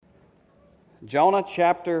Jonah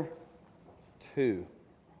chapter 2.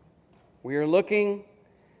 We are looking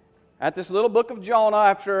at this little book of Jonah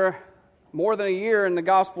after more than a year in the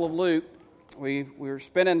Gospel of Luke. We're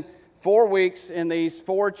spending 4 weeks in these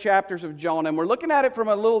 4 chapters of Jonah, and we're looking at it from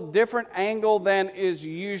a little different angle than is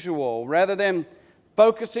usual. Rather than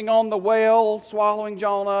focusing on the whale swallowing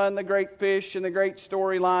Jonah and the great fish and the great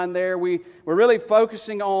storyline there, we're really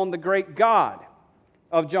focusing on the great God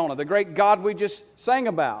of Jonah, the great God we just sang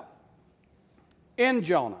about in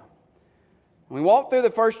Jonah. We walked through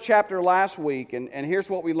the first chapter last week, and here's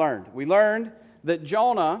what we learned. We learned that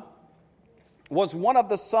Jonah was one of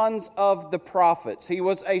the sons of the prophets. He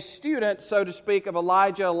was a student, so to speak, of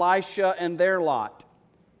Elijah, Elisha, and their lot.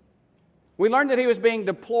 We learned that he was being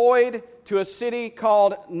deployed to a city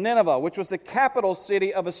called Nineveh, which was the capital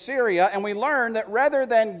city of Assyria, and we learned that rather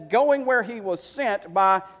than going where he was sent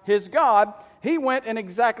by his God, he went in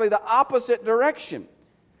exactly the opposite direction.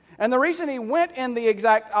 And the reason he went in the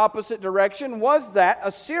exact opposite direction was that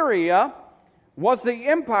Assyria was the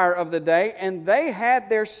empire of the day, and they had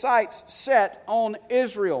their sights set on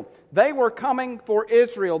Israel. They were coming for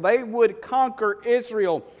Israel. They would conquer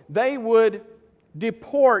Israel. They would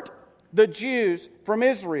deport the Jews from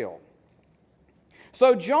Israel.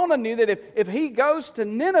 So Jonah knew that if he goes to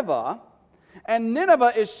Nineveh, and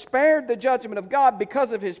Nineveh is spared the judgment of God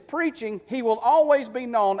because of his preaching, he will always be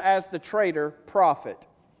known as the traitor prophet.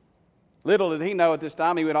 Little did he know at this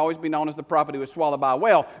time he would always be known as the prophet who was swallowed by a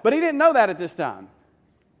whale. But he didn't know that at this time.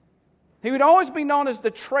 He would always be known as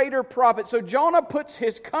the traitor prophet. So Jonah puts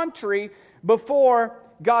his country before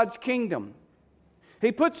God's kingdom.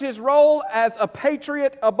 He puts his role as a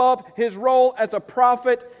patriot above his role as a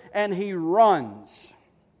prophet, and he runs.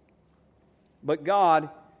 But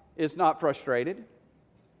God is not frustrated.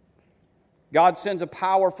 God sends a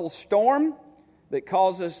powerful storm that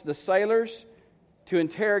causes the sailors to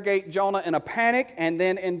interrogate Jonah in a panic and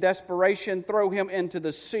then in desperation throw him into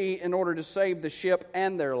the sea in order to save the ship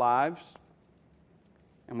and their lives.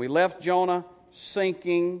 And we left Jonah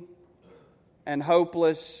sinking and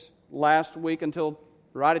hopeless last week until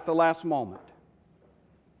right at the last moment,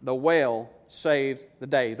 the whale saved the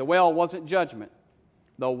day. The whale wasn't judgment.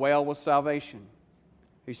 The whale was salvation.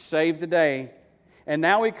 He saved the day. And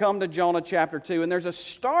now we come to Jonah chapter 2, and there's a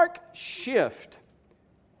stark shift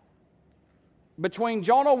between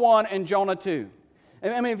Jonah 1 and Jonah 2.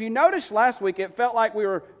 I mean, if you noticed last week, it felt like we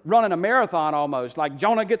were running a marathon almost. Like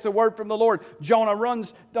Jonah gets a word from the Lord. Jonah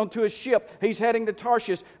runs onto his ship. He's heading to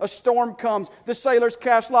Tarshish. A storm comes. The sailors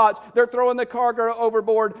cast lots. They're throwing the cargo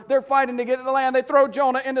overboard. They're fighting to get to the land. They throw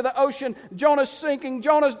Jonah into the ocean. Jonah's sinking.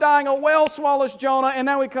 Jonah's dying. A whale swallows Jonah. And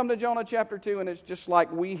now we come to Jonah chapter 2, and it's just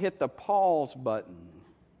like we hit the pause button.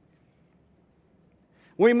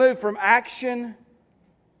 We move from action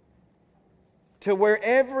to where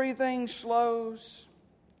everything slows.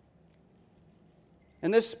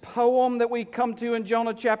 And this poem that we come to in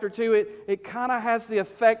Jonah chapter 2, it kind of has the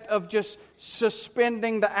effect of just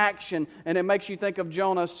suspending the action. And it makes you think of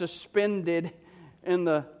Jonah suspended in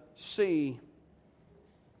the sea.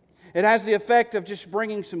 It has the effect of just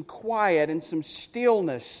bringing some quiet and some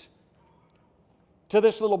stillness to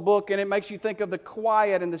this little book. And it makes you think of the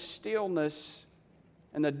quiet and the stillness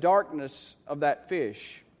and the darkness of that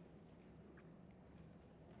fish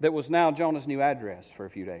that was now Jonah's new address for a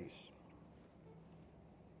few days.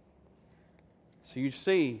 So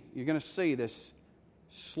you're going to see this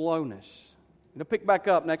slowness. It'll pick back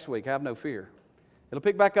up next week, have no fear. It'll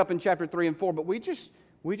pick back up in chapter 3 and 4, but we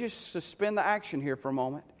just suspend the action here for a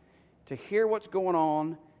moment to hear what's going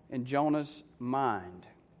on in Jonah's mind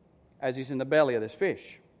as he's in the belly of this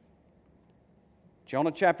fish.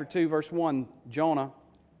 Jonah chapter 2, verse 1, Jonah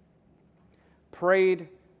prayed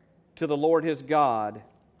to the Lord his God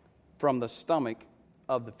from the stomach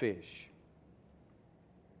of the fish.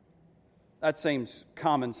 That seems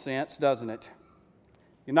common sense, doesn't it?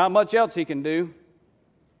 There's not much else he can do.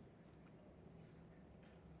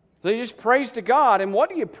 So he just prays to God. And what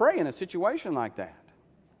do you pray in a situation like that?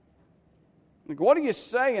 Like, what do you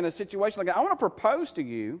say in a situation like that? I want to propose to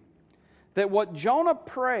you that what Jonah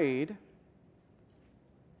prayed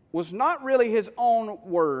was not really his own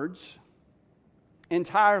words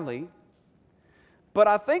entirely, but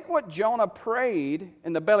I think what Jonah prayed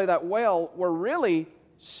in the belly of that whale were really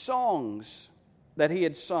songs that he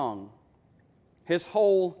had sung his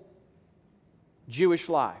whole Jewish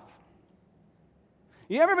life.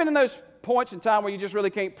 You ever been in those points in time where you just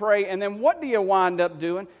really can't pray, and then what do you wind up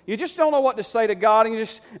doing? You just don't know what to say to God,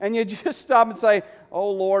 and you just stop and say,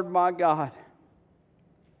 "Oh Lord my God,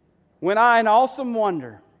 when I in awesome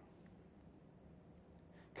wonder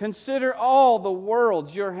consider all the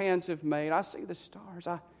worlds your hands have made. I see the stars.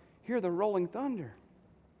 Hear the rolling thunder.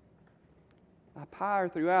 Thy power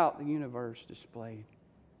throughout the universe displayed.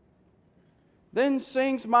 Then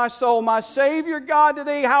sings my soul, my Savior God, to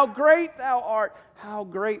Thee, how great Thou art, how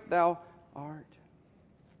great Thou art.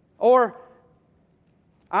 Or,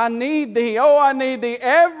 I need Thee, oh, I need Thee,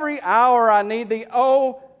 every hour I need Thee,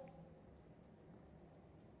 oh,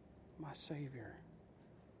 my Savior,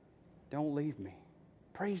 don't leave me.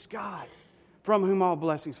 Praise God, from whom all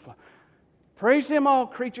blessings flow. Praise Him, all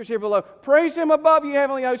creatures here below. Praise Him above, you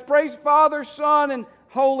heavenly hosts. Praise Father, Son, and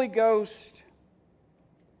Holy Ghost.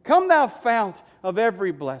 Come, Thou fount of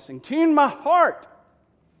every blessing. Tune my heart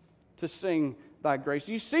to sing Thy grace.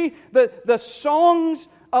 You see, the songs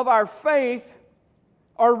of our faith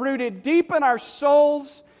are rooted deep in our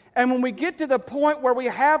souls. And when we get to the point where we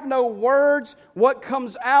have no words, what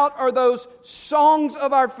comes out are those songs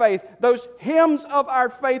of our faith, those hymns of our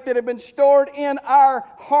faith that have been stored in our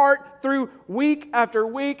heart through week after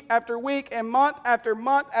week after week and month after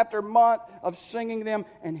month after month of singing them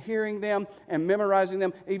and hearing them and memorizing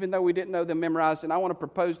them, even though we didn't know them memorized. And I want to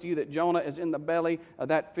propose to you that Jonah is in the belly of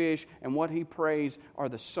that fish, and what he prays are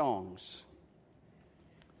the songs.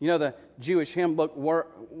 You know, the Jewish hymn book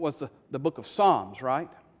was the book of Psalms, right?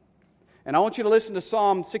 And I want you to listen to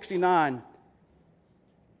Psalm 69.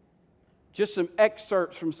 Just some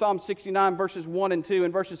excerpts from Psalm 69, verses 1 and 2,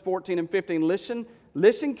 and verses 14 and 15.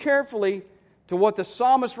 Listen carefully to what the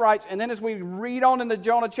psalmist writes, and then as we read on into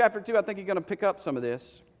Jonah chapter 2, I think you're going to pick up some of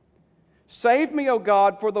this. Save me, O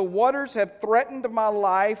God, for the waters have threatened my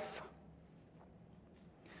life.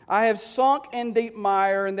 I have sunk in deep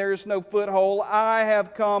mire, and there is no foothold. I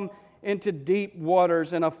have come into deep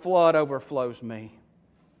waters, and a flood overflows me.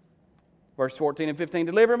 Verse 14 and 15,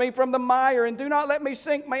 deliver me from the mire, and do not let me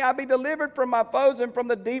sink. May I be delivered from my foes and from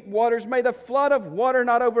the deep waters. May the flood of water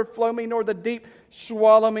not overflow me, nor the deep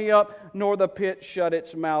swallow me up, nor the pit shut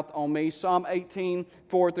its mouth on me. Psalm 18,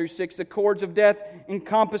 4 through 6, the cords of death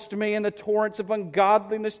encompassed me, and the torrents of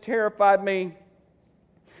ungodliness terrified me.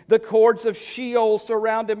 The cords of Sheol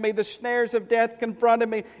surrounded me. The snares of death confronted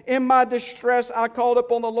me. In my distress, I called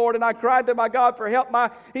upon the Lord, and I cried to my God for help.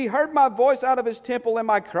 He heard my voice out of His temple, and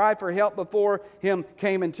my cry for help before Him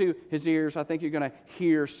came into His ears. I think you're going to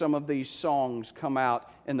hear some of these songs come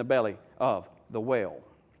out in the belly of the whale.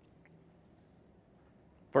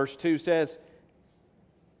 Verse 2 says,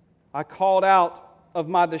 I called out of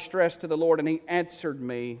my distress to the Lord, and He answered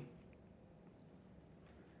me.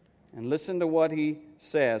 And listen to what he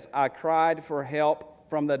says. I cried for help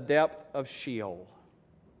from the depth of Sheol.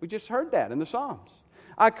 We just heard that in the Psalms.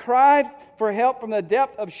 I cried for help from the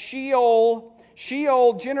depth of Sheol.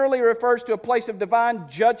 Sheol generally refers to a place of divine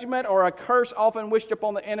judgment or a curse often wished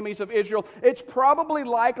upon the enemies of Israel. It's probably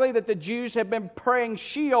likely that the Jews have been praying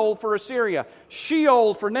Sheol for Assyria,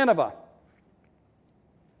 Sheol for Nineveh.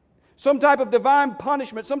 Some type of divine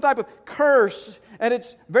punishment, some type of curse at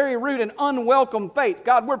its very root, an unwelcome fate.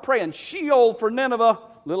 God, we're praying Sheol for Nineveh.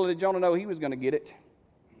 Little did Jonah know he was going to get it.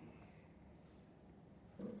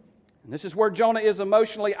 And this is where Jonah is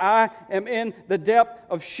emotionally. I am in the depth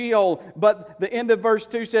of Sheol. But the end of verse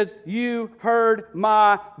 2 says, you heard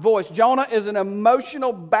my voice. Jonah is an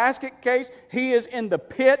emotional basket case. He is in the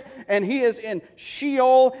pit and he is in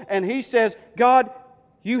Sheol. And he says, God,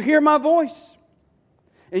 you hear my voice.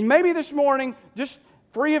 And maybe this morning, just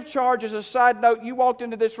free of charge, as a side note, you walked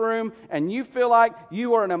into this room and you feel like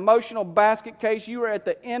you are an emotional basket case. You are at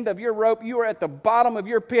the end of your rope. You are at the bottom of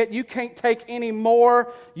your pit. You can't take any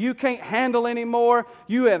more. You can't handle any more.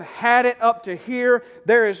 You have had it up to here.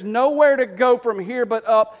 There is nowhere to go from here but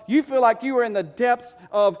up. You feel like you are in the depths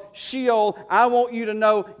of Sheol. I want you to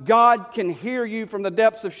know God can hear you from the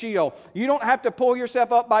depths of Sheol. You don't have to pull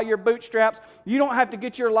yourself up by your bootstraps. You don't have to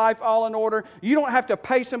get your life all in order. You don't have to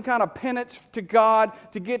pay some kind of penance to God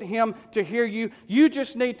to get Him to hear you. You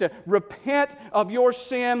just need to repent of your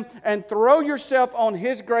sin and throw yourself on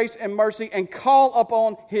His grace and mercy and call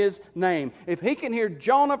upon His name. If He can hear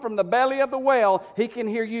Jonah from the belly of the whale, He can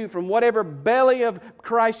hear you from whatever belly of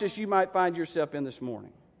crisis you might find yourself in this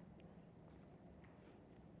morning.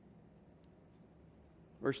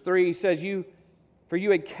 Verse 3 he says, For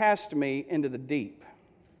you had cast me into the deep,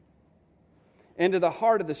 into the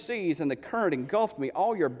heart of the seas, and the current engulfed me.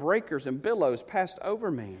 All your breakers and billows passed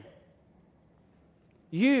over me.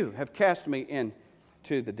 You have cast me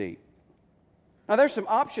into the deep. Now there's some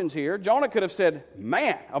options here. Jonah could have said,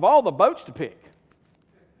 man, of all the boats to pick,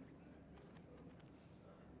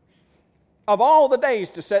 of all the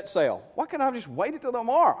days to set sail, why can't I have just waited till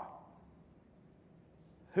tomorrow?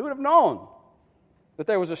 Who would have known that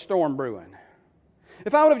there was a storm brewing?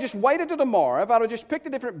 If I would have just waited till tomorrow, if I would have just picked a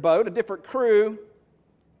different boat, a different crew,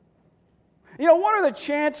 You know, what are the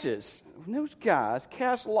chances? Those guys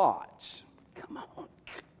cast lots. Come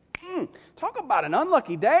on. Talk about an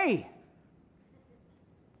unlucky day.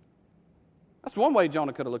 That's one way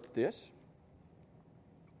Jonah could have looked at this.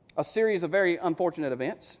 A series of very unfortunate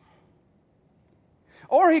events.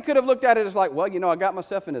 Or he could have looked at it as like, well, you know, I got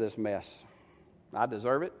myself into this mess. I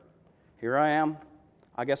deserve it. Here I am.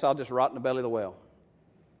 I guess I'll just rot in the belly of the whale.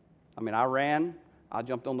 I mean, I ran. I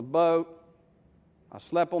jumped on the boat. I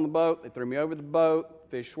slept on the boat. They threw me over the boat.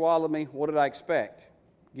 Fish swallowed me. What did I expect?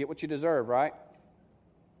 Get what you deserve, right?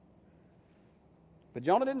 But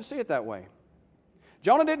Jonah didn't see it that way.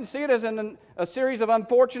 Jonah didn't see it as a series of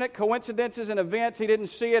unfortunate coincidences and events. He didn't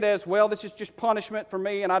see it as, well, this is just punishment for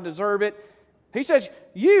me and I deserve it. He says,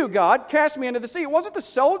 you, God, cast me into the sea. It wasn't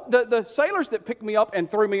the sailors that picked me up and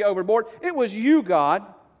threw me overboard. It was you, God.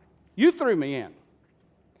 You threw me in.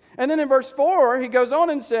 And then in verse 4, he goes on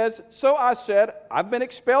and says, so I said, I've been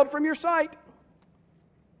expelled from your sight.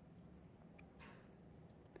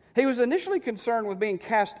 He was initially concerned with being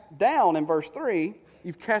cast down in verse 3.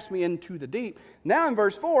 You've cast me into the deep. Now in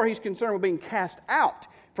verse 4, he's concerned with being cast out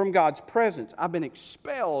from God's presence. I've been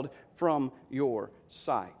expelled from your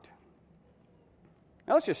sight.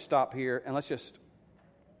 Now let's just stop here and let's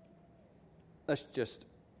just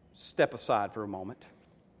step aside for a moment.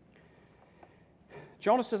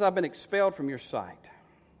 Jonah says, I've been expelled from your sight.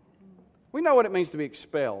 We know what it means to be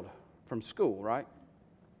expelled from school, right?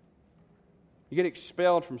 You get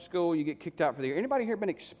expelled from school, you get kicked out for the year. Anybody here been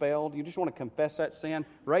expelled? You just want to confess that sin?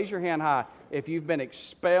 Raise your hand high if you've been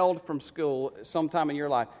expelled from school sometime in your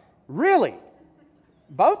life. Really?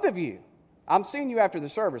 Both of you? I'm seeing you after the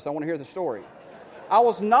service. I want to hear the story. I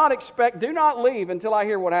was not do not leave until I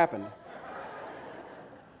hear what happened.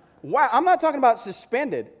 Wow, I'm not talking about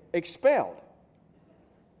suspended, expelled.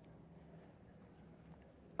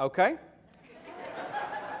 Okay?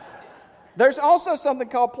 There's also something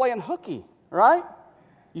called playing hooky, right?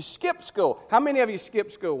 You skip school. How many of you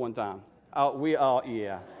skipped school one time?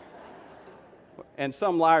 Yeah. And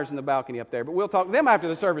some liars in the balcony up there, but we'll talk to them after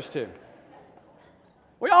the service too.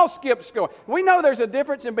 We all skip school. We know there's a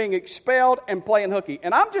difference in being expelled and playing hooky.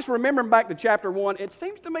 And I'm just remembering back to chapter 1. It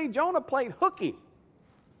seems to me Jonah played hooky.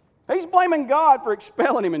 He's blaming God for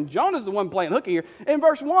expelling him, and Jonah's the one playing hooky here. In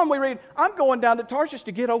verse 1, we read, I'm going down to Tarshish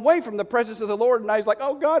to get away from the presence of the Lord. And now he's like,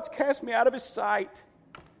 oh, God's cast me out of his sight.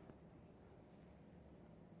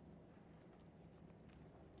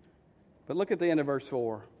 But look at the end of verse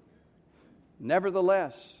 4.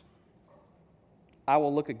 Nevertheless, I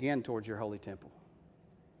will look again towards your holy temple.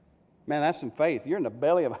 Man, that's some faith. You're in the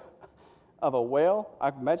belly of a whale. I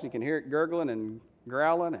imagine you can hear it gurgling and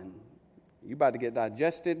growling, and you're about to get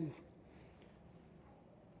digested.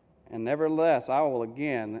 And nevertheless, I will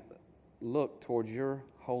again look towards your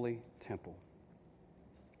holy temple.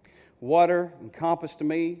 Water encompassed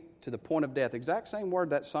me to the point of death. Exact same word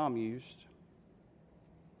that psalm used.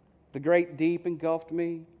 The great deep engulfed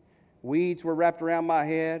me. Weeds were wrapped around my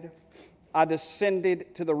head. I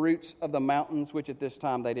descended to the roots of the mountains, which at this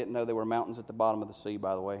time they didn't know there were mountains at the bottom of the sea,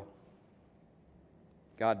 by the way.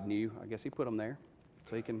 God knew. I guess he put them there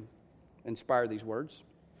so he can inspire these words.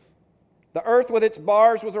 The earth with its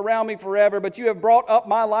bars was around me forever, but you have brought up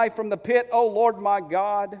my life from the pit, O Lord my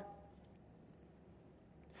God.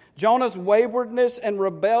 Jonah's waywardness and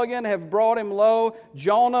rebellion have brought him low.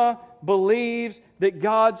 Jonah believes that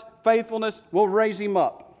God's faithfulness will raise him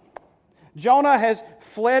up. Jonah has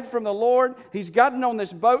fled from the Lord. He's gotten on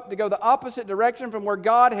this boat to go the opposite direction from where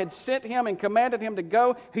God had sent him and commanded him to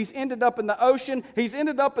go. He's ended up in the ocean. He's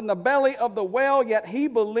ended up in the belly of the whale, yet he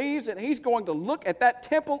believes that he's going to look at that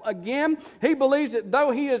temple again. He believes that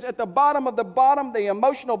though he is at the bottom, the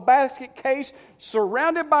emotional basket case,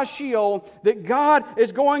 surrounded by Sheol, that God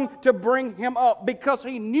is going to bring him up because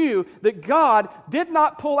he knew that God did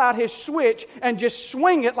not pull out his switch and just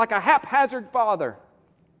swing it like a haphazard father.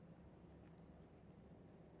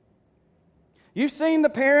 You've seen the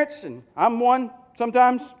parents, and I'm one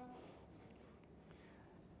sometimes.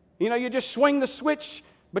 You know, you just swing the switch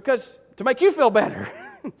because to make you feel better.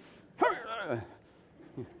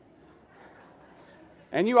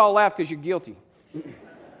 And you all laugh because you're guilty.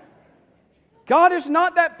 God is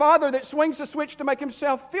not that father that swings the switch to make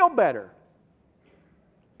himself feel better.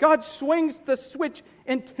 God swings the switch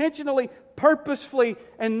intentionally, purposefully,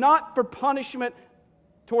 and not for punishment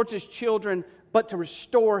towards his children, but to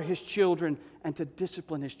restore his children and to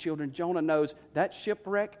discipline his children. Jonah knows that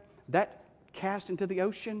shipwreck, that cast into the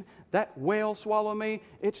ocean, that whale swallow me,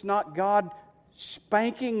 it's not God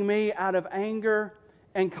spanking me out of anger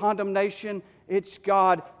and condemnation. It's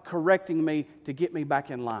God correcting me to get me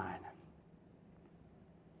back in line.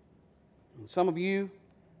 And some of you,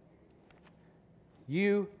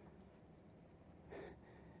 you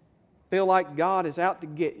feel like God is out to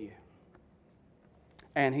get you,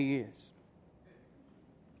 and He is.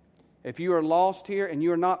 If you are lost here and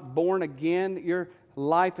you are not born again, your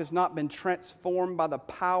life has not been transformed by the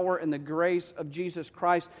power and the grace of Jesus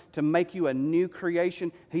Christ to make you a new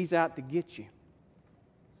creation, He's out to get you.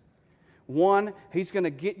 One, He's going to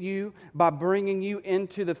get you by bringing you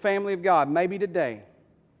into the family of God, maybe today.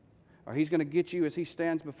 Or He's going to get you as you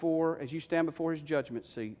stand before His judgment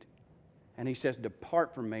seat. And He says,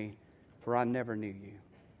 "Depart from me, for I never knew you."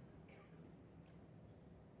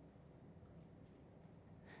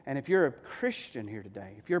 And if you're a Christian here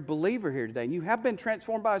today, if you're a believer here today, and you have been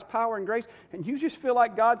transformed by His power and grace, and you just feel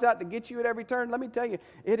like God's out to get you at every turn, let me tell you,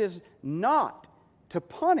 it is not to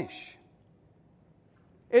punish.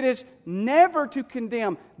 It is never to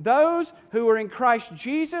condemn. Those who are in Christ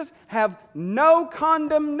Jesus have no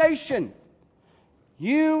condemnation.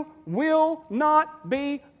 You will not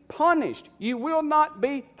be punished. You will not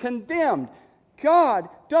be condemned. God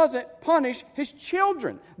doesn't punish His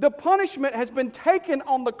children. The punishment has been taken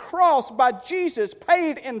on the cross by Jesus,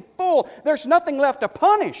 paid in full. There's nothing left to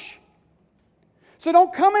punish. So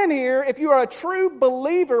don't come in here if you are a true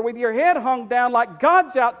believer with your head hung down like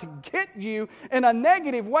God's out to get you in a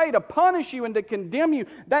negative way to punish you and to condemn you.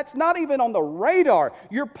 That's not even on the radar.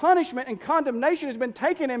 Your punishment and condemnation has been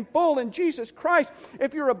taken in full in Jesus Christ.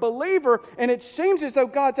 If you're a believer and it seems as though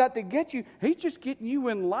God's out to get you, He's just getting you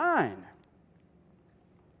in line.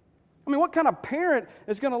 I mean, what kind of parent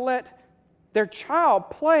is going to let their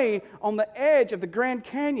child play on the edge of the Grand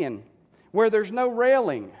Canyon where there's no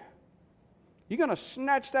railing? You're going to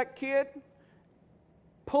snatch that kid,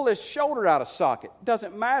 pull his shoulder out of socket.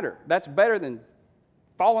 Doesn't matter. That's better than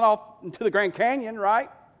falling off into the Grand Canyon, right?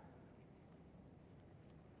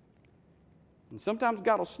 And sometimes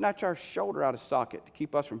God will snatch our shoulder out of socket to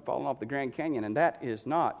keep us from falling off the Grand Canyon, and that is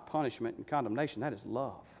not punishment and condemnation. That is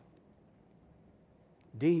love.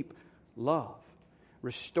 Deep love.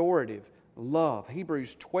 Restorative love.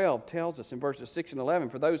 Hebrews 12 tells us in verses 6 and 11,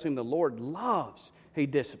 "For those whom the Lord loves, He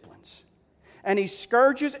disciplines. And He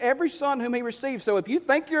scourges every son whom He receives." So if you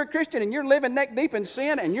think you're a Christian and you're living neck deep in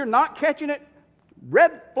sin and you're not catching it,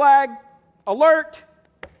 red flag, alert.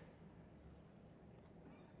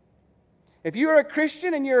 If you're a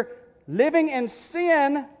Christian and you're living in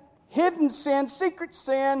sin, hidden sin, secret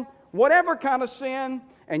sin, whatever kind of sin,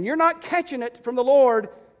 and you're not catching it from the Lord,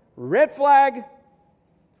 red flag,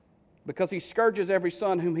 because He scourges every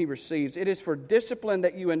son whom He receives. It is for discipline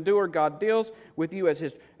that you endure. God deals with you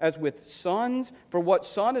as with sons. For what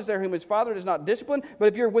son is there whom his father does not discipline? But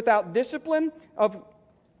if you're without discipline,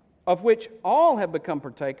 of which all have become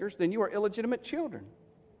partakers, then you are illegitimate children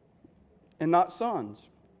and not sons.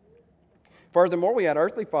 Furthermore, we had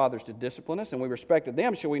earthly fathers to discipline us, and we respected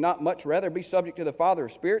them. Shall we not much rather be subject to the Father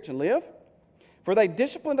of spirits and live? For they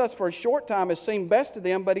disciplined us for a short time as seemed best to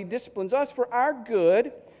them, but He disciplines us for our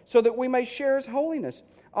good, so that we may share His holiness.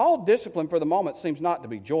 All discipline for the moment seems not to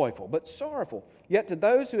be joyful, but sorrowful. Yet to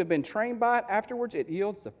those who have been trained by it, afterwards it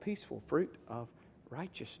yields the peaceful fruit of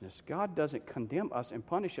righteousness. God doesn't condemn us and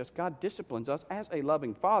punish us. God disciplines us as a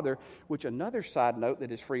loving Father, which another side note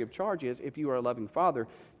that is free of charge is, if you are a loving Father,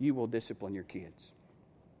 you will discipline your kids.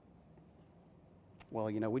 Well,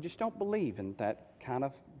 we just don't believe in that kind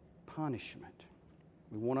of punishment.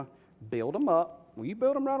 We want to build them up. Well, you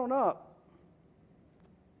build them right on up.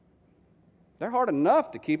 They're hard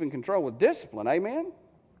enough to keep in control with discipline, amen?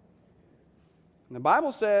 And the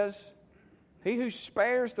Bible says, "He who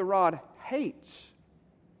spares the rod hates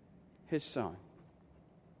his son."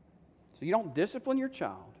 So you don't discipline your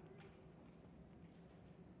child.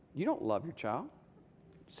 You don't love your child.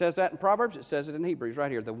 It says that in Proverbs. It says it in Hebrews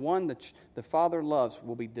right here. The one that the father loves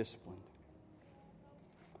will be disciplined.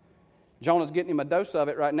 Jonah's getting him a dose of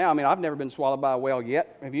it right now. I mean, I've never been swallowed by a whale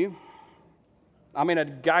yet. Have you? I mean, a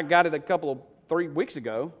guy got it 3 weeks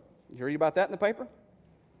ago. Did you read about that in the paper?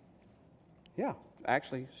 Yeah,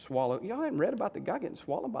 actually swallowed. Y'all hadn't read about the guy getting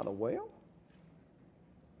swallowed by the whale?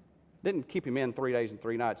 Didn't keep him in 3 days and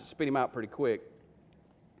 3 nights. It spit him out pretty quick.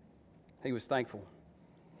 He was thankful.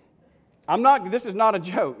 This is not a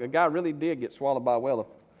joke. A guy really did get swallowed by a whale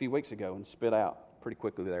a few weeks ago and spit out pretty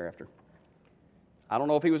quickly thereafter. I don't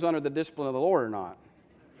know if he was under the discipline of the Lord or not.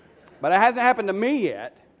 But it hasn't happened to me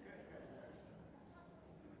yet.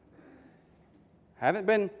 Haven't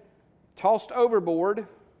been tossed overboard.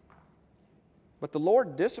 But the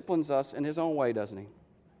Lord disciplines us in His own way, doesn't He?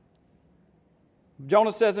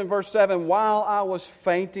 Jonah says in verse 7, "While I was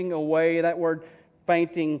fainting away," that word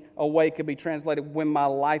fainting away could be translated when my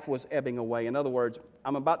life was ebbing away. In other words,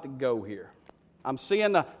 I'm about to go here. I'm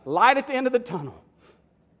seeing the light at the end of the tunnel.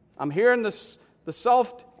 I'm hearing the the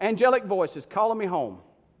soft angelic voices calling me home.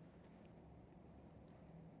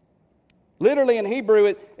 Literally in Hebrew,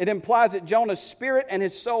 it implies that Jonah's spirit and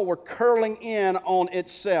his soul were curling in on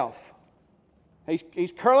itself.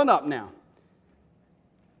 He's curling up now.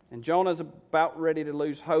 And Jonah's about ready to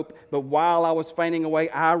lose hope. But while I was fainting away,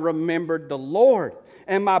 I remembered the Lord.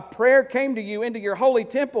 And my prayer came to you into your holy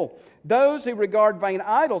temple. Those who regard vain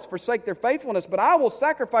idols forsake their faithfulness, but I will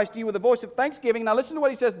sacrifice to you with a voice of thanksgiving. Now listen to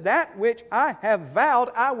what he says. That which I have vowed,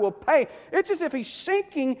 I will pay. It's as if he's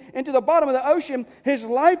sinking into the bottom of the ocean. His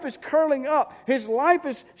life is curling up. His life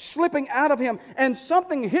is slipping out of him. And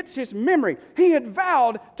something hits his memory. He had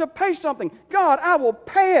vowed to pay something. God, I will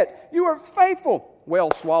pay it. You are faithful.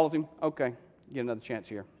 Well swallows him. Okay, get another chance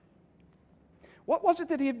here. What was it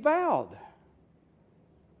that he had vowed?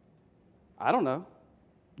 I don't know.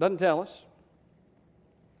 Doesn't tell us.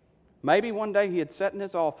 Maybe one day he had sat in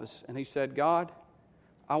his office and he said, God,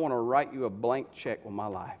 I want to write you a blank check with my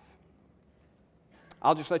life.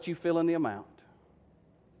 I'll just let you fill in the amount.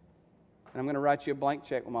 And I'm going to write you a blank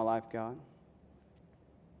check with my life, God.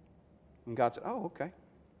 And God said, oh, okay.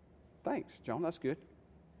 Thanks, Jonah, that's good.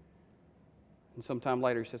 And sometime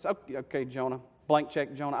later he says, okay, Jonah, blank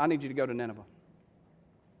check, Jonah, I need you to go to Nineveh.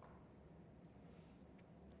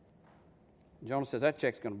 Jonah says, that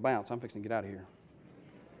check's going to bounce. I'm fixing to get out of here.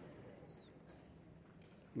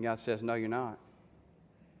 And God says, no, you're not.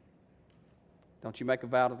 Don't you make a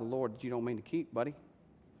vow to the Lord that you don't mean to keep, buddy.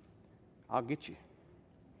 I'll get you.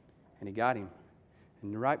 And he got him.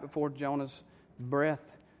 And right before Jonah's breath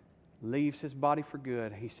leaves his body for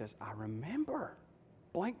good, he says, I remember.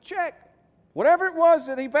 Blank check. Whatever it was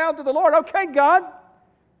that he vowed to the Lord, okay, God,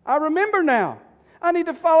 I remember now. I need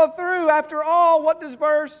to follow through. After all, what does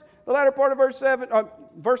the latter part of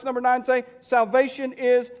verse number 9 say? Salvation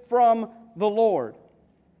is from the Lord.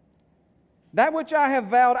 That which I have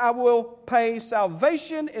vowed I will pay.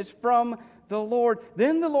 Salvation is from the Lord.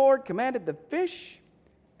 Then the Lord commanded the fish,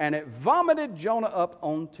 and it vomited Jonah up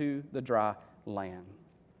onto the dry land.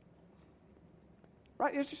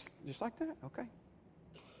 Right? It's just like that. Okay.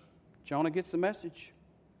 Jonah gets the message.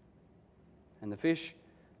 And the fish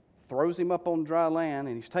throws him up on dry land,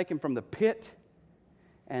 and he's taken from the pit,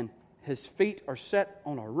 and his feet are set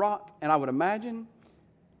on a rock. And I would imagine,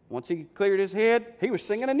 once he cleared his head, he was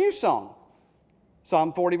singing a new song.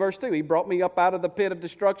 Psalm 40, verse 2, he brought me up out of the pit of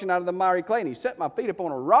destruction, out of the miry clay, and he set my feet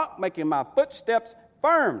upon a rock, making my footsteps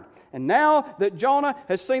firm. And now that Jonah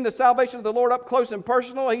has seen the salvation of the Lord up close and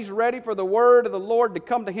personal, he's ready for the word of the Lord to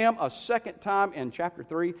come to him a second time in chapter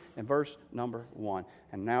 3 and verse number 1.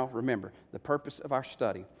 And now remember, the purpose of our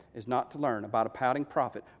study is not to learn about a pouting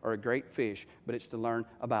prophet or a great fish, but it's to learn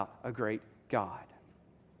about a great God.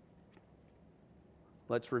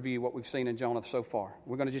 Let's review what we've seen in Jonah so far.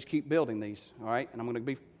 We're going to just keep building these, all right? And I'm going to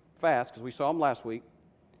be fast because we saw them last week.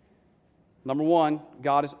 Number 1,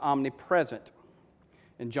 God is omnipresent.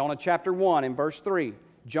 In Jonah chapter 1 and verse 3,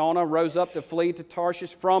 Jonah rose up to flee to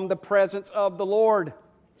Tarshish from the presence of the Lord.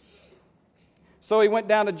 So he went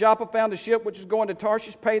down to Joppa, found a ship which was going to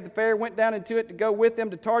Tarshish, paid the fare, went down into it to go with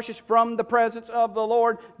them to Tarshish from the presence of the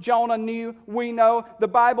Lord. Jonah knew, we know, the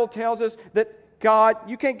Bible tells us that God,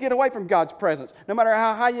 you can't get away from God's presence. No matter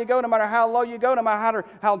how high you go, no matter how low you go, no matter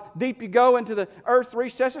how deep you go into the earth's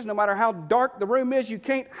recesses, no matter how dark the room is, you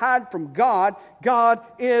can't hide from God. God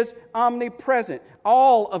is omnipresent.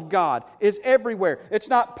 All of God is everywhere. It's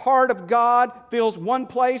not part of God fills one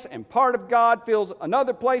place and part of God fills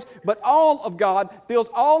another place, but all of God fills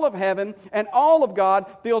all of heaven, and all of God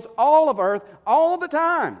fills all of earth all the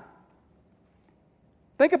time.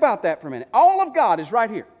 Think about that for a minute. All of God is right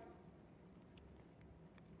here.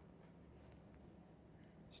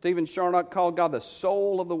 Stephen Charnock called God the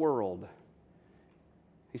soul of the world.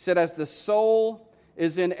 He said, as the soul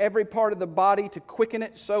is in every part of the body to quicken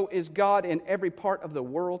it, so is God in every part of the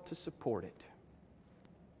world to support it.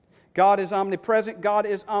 God is omnipresent. God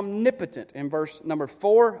is omnipotent. In verse number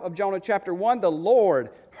 4 of Jonah chapter 1, the Lord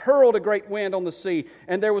hurled a great wind on the sea,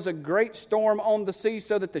 and there was a great storm on the sea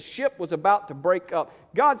so that the ship was about to break up.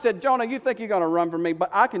 God said, Jonah, you think you're going to run from me, but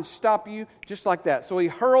I can stop you just like that. So he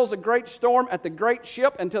hurls a great storm at the great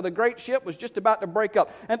ship until the great ship was just about to break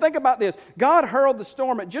up. And think about this. God hurled the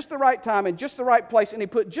storm at just the right time in just the right place, and he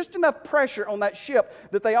put just enough pressure on that ship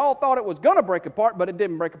that they all thought it was going to break apart, but it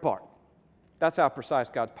didn't break apart. That's how precise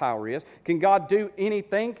God's power is. Can God do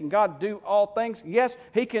anything? Can God do all things? Yes,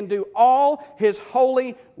 He can do all His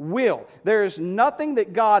holy will. There is nothing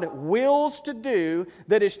that God wills to do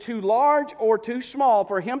that is too large or too small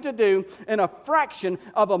for Him to do in a fraction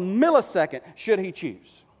of a millisecond, should He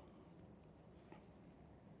choose.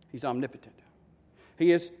 He's omnipotent.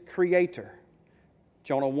 He is creator.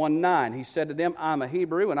 Jonah 1:9, he said to them, I am a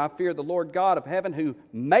Hebrew, and I fear the Lord God of heaven who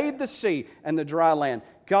made the sea and the dry land.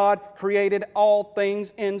 God created all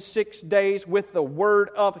things in 6 days with the word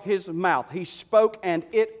of His mouth. He spoke and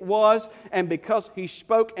it was, and because He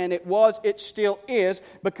spoke and it was, it still is,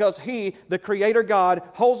 because He, the Creator God,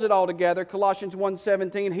 holds it all together. Colossians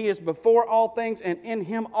 1:17, He is before all things, and in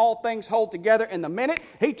Him all things hold together. And the minute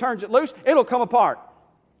He turns it loose, it'll come apart.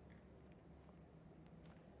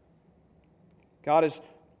 God is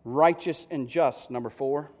righteous and just, number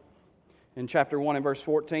 4. In chapter 1 and verse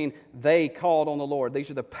 14, they called on the Lord. These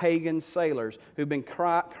are the pagan sailors who've been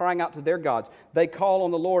crying out to their gods. They called on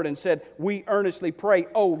the Lord and said, we earnestly pray,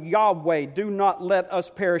 O Yahweh, do not let us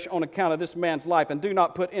perish on account of this man's life, and do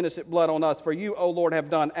not put innocent blood on us, for you, O Lord, have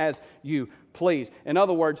done as you please. In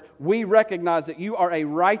other words, we recognize that you are a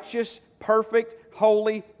righteous, perfect,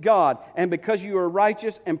 holy God. And because you are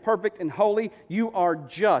righteous and perfect and holy, you are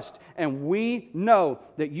just. And we know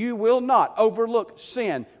that you will not overlook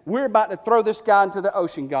sin. We're about to throw this guy into the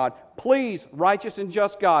ocean, God. Please, righteous and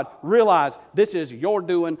just God, realize this is your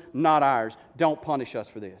doing, not ours. Don't punish us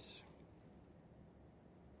for this.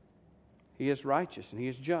 He is righteous and He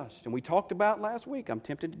is just. And we talked about last week, I'm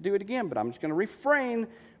tempted to do it again, but I'm just going to refrain.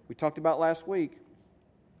 We talked about last week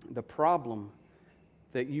the problem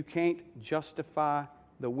that you can't justify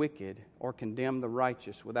the wicked or condemn the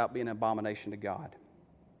righteous without being an abomination to God.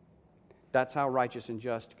 That's how righteous and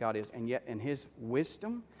just God is. And yet in His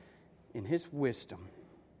wisdom,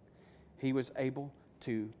 He was able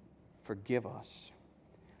to forgive us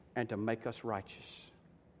and to make us righteous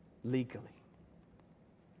legally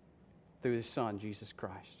through His Son, Jesus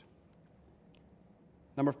Christ.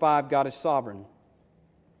 Number 5, God is sovereign.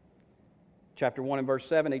 Chapter 1 and verse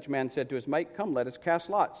 7, each man said to his mate, come, let us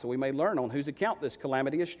cast lots, so we may learn on whose account this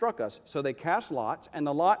calamity has struck us. So they cast lots, and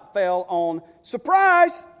the lot fell on,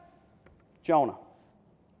 surprise, Jonah.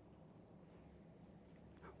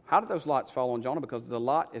 How did those lots fall on Jonah? Because the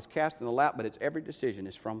lot is cast in the lap, but its every decision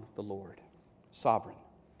is from the Lord. Sovereign.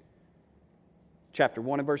 Chapter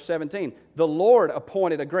 1 and verse 17. The Lord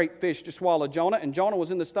appointed a great fish to swallow Jonah, and Jonah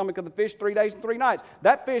was in the stomach of the fish 3 days and 3 nights.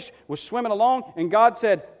 That fish was swimming along, and God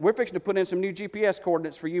said, we're fixing to put in some new GPS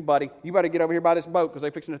coordinates for you, buddy. You better get over here by this boat because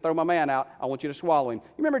they're fixing to throw my man out. I want you to swallow him.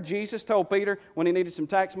 You remember Jesus told Peter when he needed some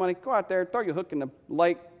tax money, go out there, throw your hook in the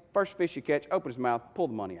lake, first fish you catch, open his mouth, pull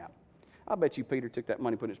the money out. I bet you Peter took that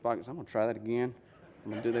money, put it in his pocket, and said, I'm going to try that again.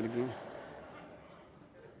 I'm going to do that again.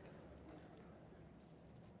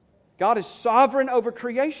 God is sovereign over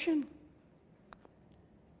creation.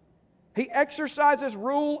 He exercises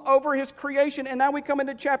rule over His creation. And now we come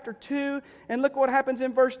into chapter 2, and look what happens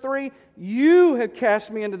in verse 3. You have cast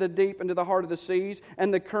me into the deep, into the heart of the seas,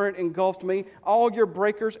 and the current engulfed me. All your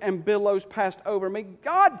breakers and billows passed over me.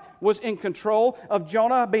 God was in control of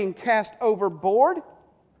Jonah being cast overboard.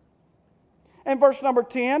 And verse number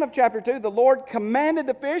 10 of chapter 2, the Lord commanded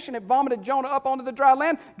the fish, and it vomited Jonah up onto the dry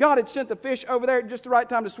land. God had sent the fish over there at just the right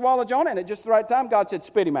time to swallow Jonah, and at just the right time, God said,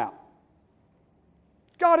 spit him out.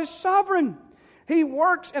 God is sovereign. He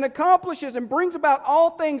works and accomplishes and brings about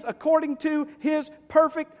all things according to His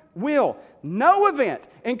perfect will. No event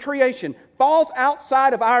in creation falls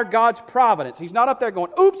outside of our God's providence. He's not up there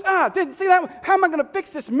going, oops, didn't see that one. How am I going to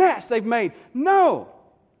fix this mess they've made? No.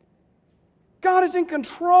 God is in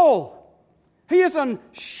control. He is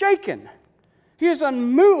unshaken. He is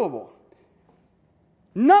unmovable.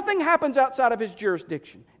 Nothing happens outside of His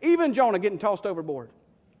jurisdiction. Even Jonah getting tossed overboard.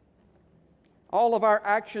 All of our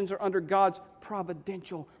actions are under God's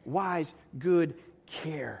providential, wise, good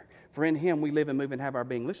care. For in Him we live and move and have our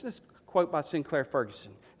being. Listen to this quote by Sinclair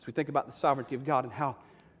Ferguson as we think about the sovereignty of God and how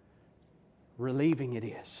relieving it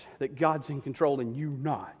is that God's in control and you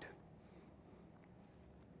not.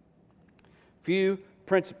 Few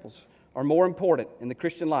principles are more important in the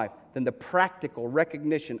Christian life than the practical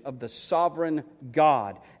recognition of the sovereign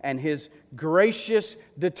God and His gracious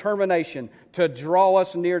determination to draw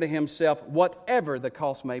us near to Himself, whatever the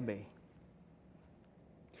cost may be.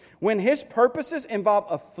 When His purposes involve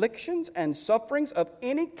afflictions and sufferings of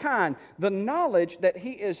any kind, the knowledge that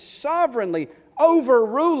He is sovereignly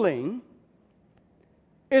overruling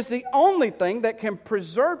is the only thing that can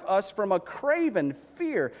preserve us from a craven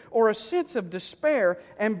fear or a sense of despair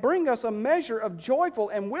and bring us a measure of joyful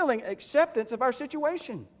and willing acceptance of our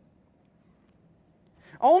situation.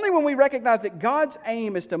 Only when we recognize that God's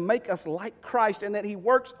aim is to make us like Christ and that He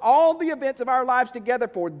works all the events of our lives together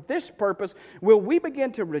for this purpose will we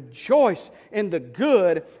begin to rejoice in the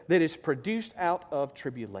good that is produced out of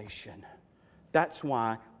tribulation. That's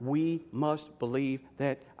why we must believe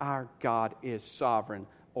that our God is sovereign,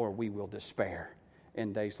 or we will despair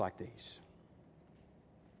in days like these.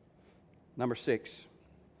 Number 6,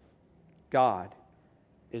 God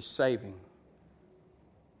is saving.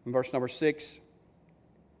 In verse number 6, it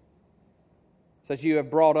says, "You have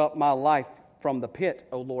brought up my life from the pit,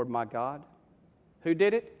 O Lord my God." Who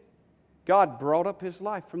did it? God brought up his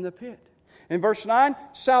life from the pit. In verse 9,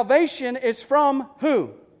 salvation is from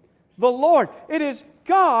who? The Lord. It is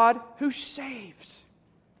God who saves.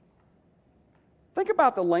 Think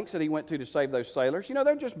about the lengths that he went to save those sailors. You know,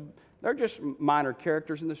 they're just minor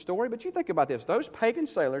characters in the story, but you think about this. Those pagan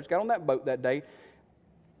sailors got on that boat that day,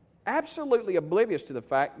 absolutely oblivious to the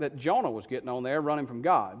fact that Jonah was getting on there running from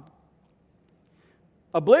God.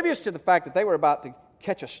 Oblivious to the fact that they were about to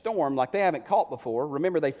catch a storm like they haven't caught before.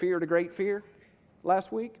 Remember, they feared a great fear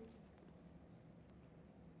last week?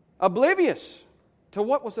 Oblivious to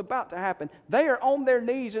what was about to happen. They are on their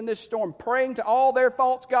knees in this storm, praying to all their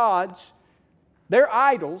false gods, their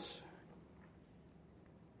idols.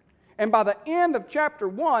 And by the end of chapter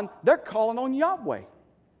 1, they're calling on Yahweh.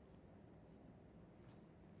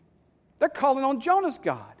 They're calling on Jonah's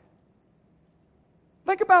God.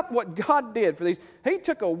 Think about what God did for these. He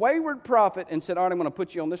took a wayward prophet and said, all right, I'm going to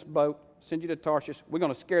put you on this boat, send you to Tarshish. We're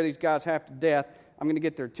going to scare these guys half to death. I'm going to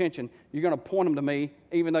get their attention. You're going to point them to me,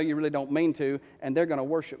 even though you really don't mean to, and they're going to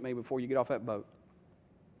worship me before you get off that boat.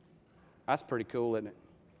 That's pretty cool, isn't it?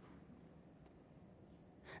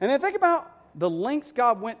 And then think about the lengths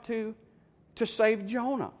God went to save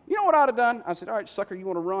Jonah. You know what I'd have done? I said, all right, sucker, you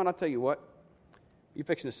want to run? I'll tell you what. You're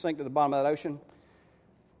fixing to sink to the bottom of that ocean.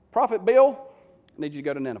 Prophet Bill, I need you to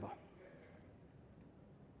go to Nineveh.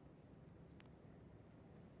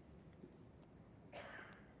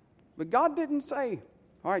 But God didn't say,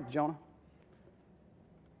 all right, Jonah,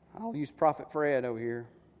 I'll use Prophet Fred over here.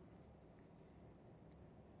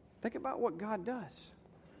 Think about what God does.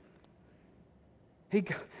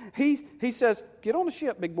 He says, get on the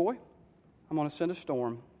ship, big boy. I'm going to send a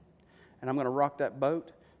storm, and I'm going to rock that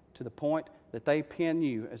boat to the point that they pin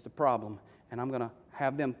you as the problem, and I'm going to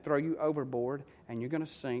have them throw you overboard, and you're going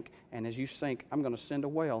to sink, and as you sink, I'm going to send a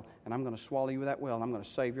whale, and I'm going to swallow you with that whale, and I'm going to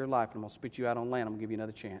save your life, and I'm going to spit you out on land. I'm going to give you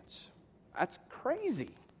another chance. That's crazy.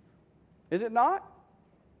 Is it not?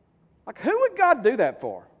 Like, who would God do that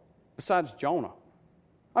for besides Jonah?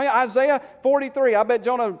 I mean, Isaiah 43, I bet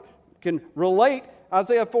Jonah can relate.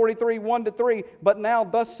 Isaiah 43, 1-3, but now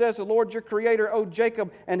thus says the Lord your Creator, O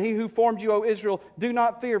Jacob, and He who formed you, O Israel, do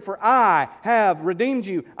not fear, for I have redeemed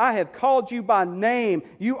you. I have called you by name.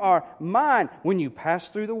 You are mine. When you pass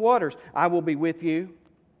through the waters, I will be with you.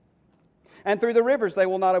 And through the rivers, they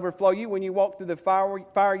will not overflow you. When you walk through the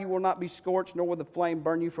fire, you will not be scorched, nor will the flame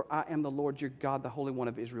burn you, for I am the Lord your God, the Holy One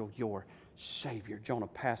of Israel, your Savior. Jonah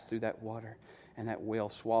passed through that water, and that whale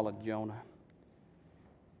swallowed Jonah.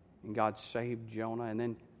 And God saved Jonah. And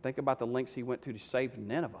then think about the lengths he went to save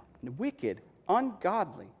Nineveh. Wicked,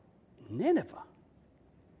 ungodly Nineveh.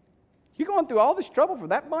 You going through all this trouble for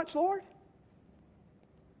that bunch, Lord?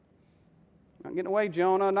 Not getting away,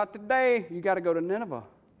 Jonah. Not today. You got to go to Nineveh.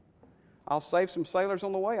 I'll save some sailors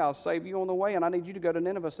on the way. I'll save you on the way. And I need you to go to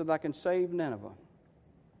Nineveh so that I can save Nineveh.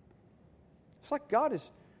 It's like God is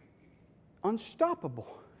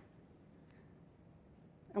unstoppable.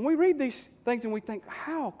 And we read these things and we think,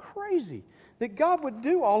 how crazy that God would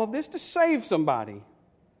do all of this to save somebody.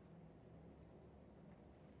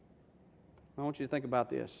 I want you to think about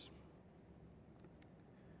this.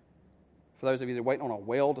 For those of you that are waiting on a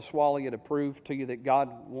whale to swallow you to prove to you that God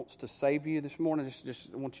wants to save you this morning,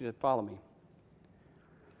 just want you to follow me.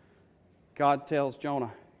 God tells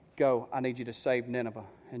Jonah, go, I need you to save Nineveh.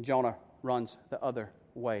 And Jonah runs the other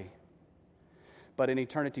way. But in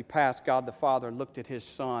eternity past, God the Father looked at His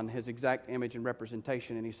Son, His exact image and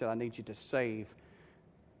representation, and He said, I need you to save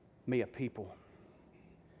me a people.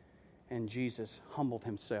 And Jesus humbled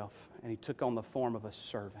Himself, and He took on the form of a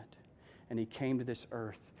servant. And He came to this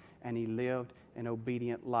earth, and He lived an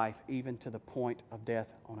obedient life, even to the point of death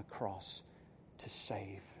on a cross, to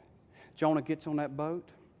save. Jonah gets on that boat,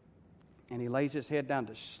 and he lays his head down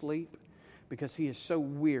to sleep because he is so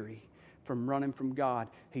weary from running from God.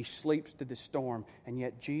 He sleeps through the storm, and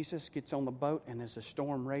yet Jesus gets on the boat, and as the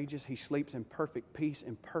storm rages, he sleeps in perfect peace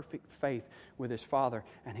and perfect faith with his Father,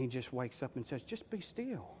 and he just wakes up and says, just be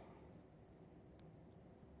still.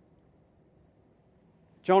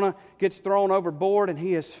 Jonah gets thrown overboard, and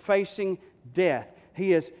he is facing death.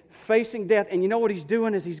 He is facing death, and you know what he's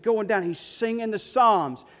doing is he's going down, he's singing the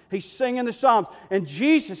Psalms. He's singing the Psalms. And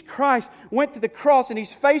Jesus Christ went to the cross, and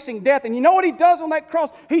He's facing death. And you know what He does on that cross?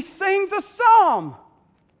 He sings a psalm.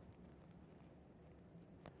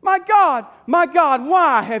 My God,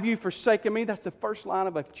 why have you forsaken me? That's the first line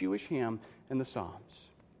of a Jewish hymn in the Psalms.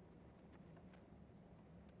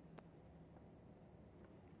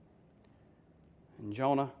 And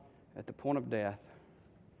Jonah at the point of death,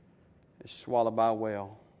 is swallowed by a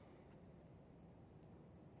whale.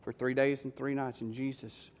 For 3 days and 3 nights, and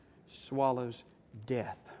Jesus swallows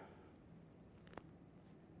death.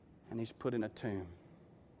 And he's put in a tomb.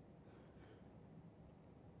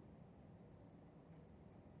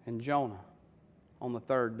 And Jonah, on the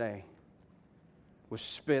 3rd day, was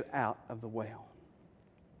spit out of the whale.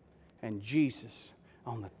 And Jesus,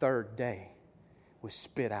 on the 3rd day, was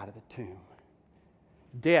spit out of the tomb.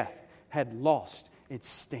 Death had lost its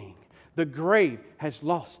sting. The grave has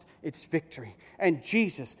lost its victory. And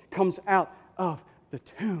Jesus comes out of the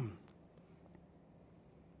tomb.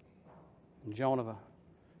 And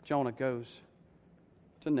Jonah goes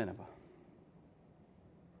to Nineveh.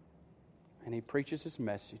 And he preaches his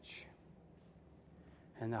message.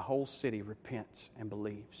 And the whole city repents and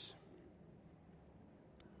believes.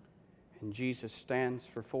 And Jesus stands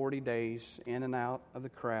for 40 days in and out of the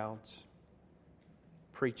crowds,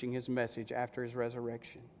 preaching his message after his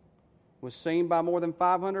resurrection. Was seen by more than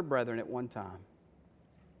 500 brethren at one time.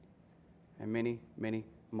 And many, many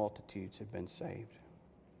multitudes have been saved.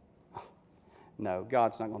 No,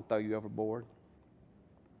 God's not going to throw you overboard.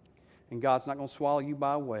 And God's not going to swallow you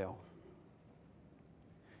by a whale.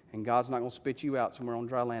 And God's not going to spit you out somewhere on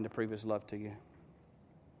dry land to prove His love to you.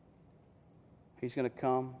 He's going to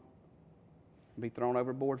come and be thrown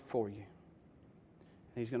overboard for you.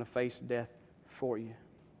 And He's going to face death for you.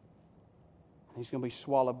 And He's going to be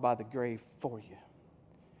swallowed by the grave for you.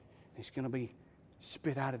 And He's going to be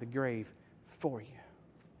spit out of the grave for you.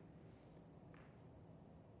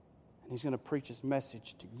 And He's going to preach His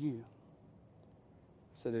message to you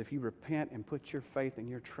so that if you repent and put your faith and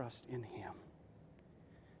your trust in Him,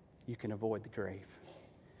 you can avoid the grave.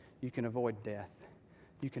 You can avoid death.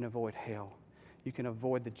 You can avoid hell. You can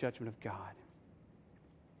avoid the judgment of God.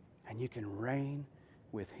 And you can reign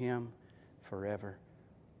with Him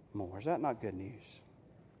forevermore. Is that not good news?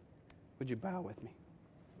 Would you bow with me?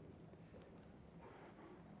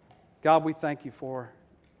 God, we thank You for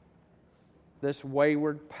this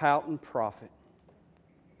wayward, pouting prophet.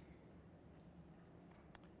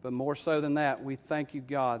 But more so than that, we thank You,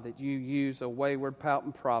 God, that You use a wayward,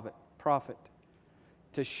 pouting prophet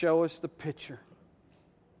to show us the picture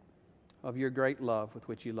of Your great love with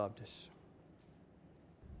which You loved us.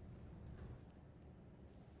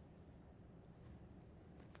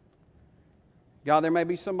 God, there may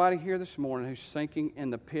be somebody here this morning who's sinking in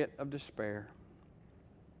the pit of despair.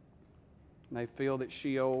 And they feel that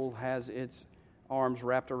Sheol has its arms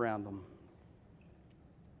wrapped around them.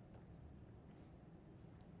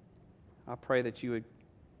 I pray that You would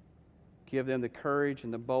give them the courage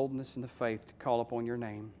and the boldness and the faith to call upon Your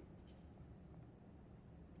name.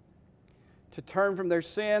 To turn from their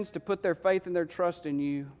sins, to put their faith and their trust in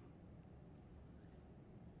You,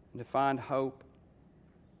 and to find hope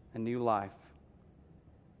and new life.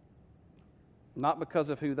 Not because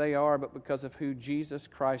of who they are, but because of who Jesus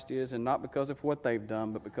Christ is, and not because of what they've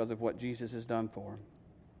done, but because of what Jesus has done for them.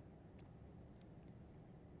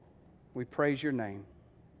 We praise Your name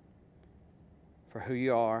for who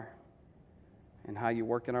You are and how You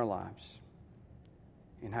work in our lives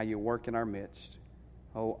and how You work in our midst.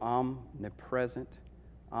 Oh, omnipresent,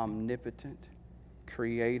 omnipotent,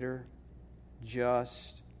 creator,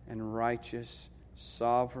 just and righteous,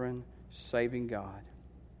 sovereign, saving God.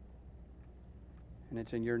 And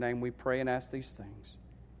it's in Your name we pray and ask these things.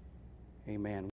 Amen.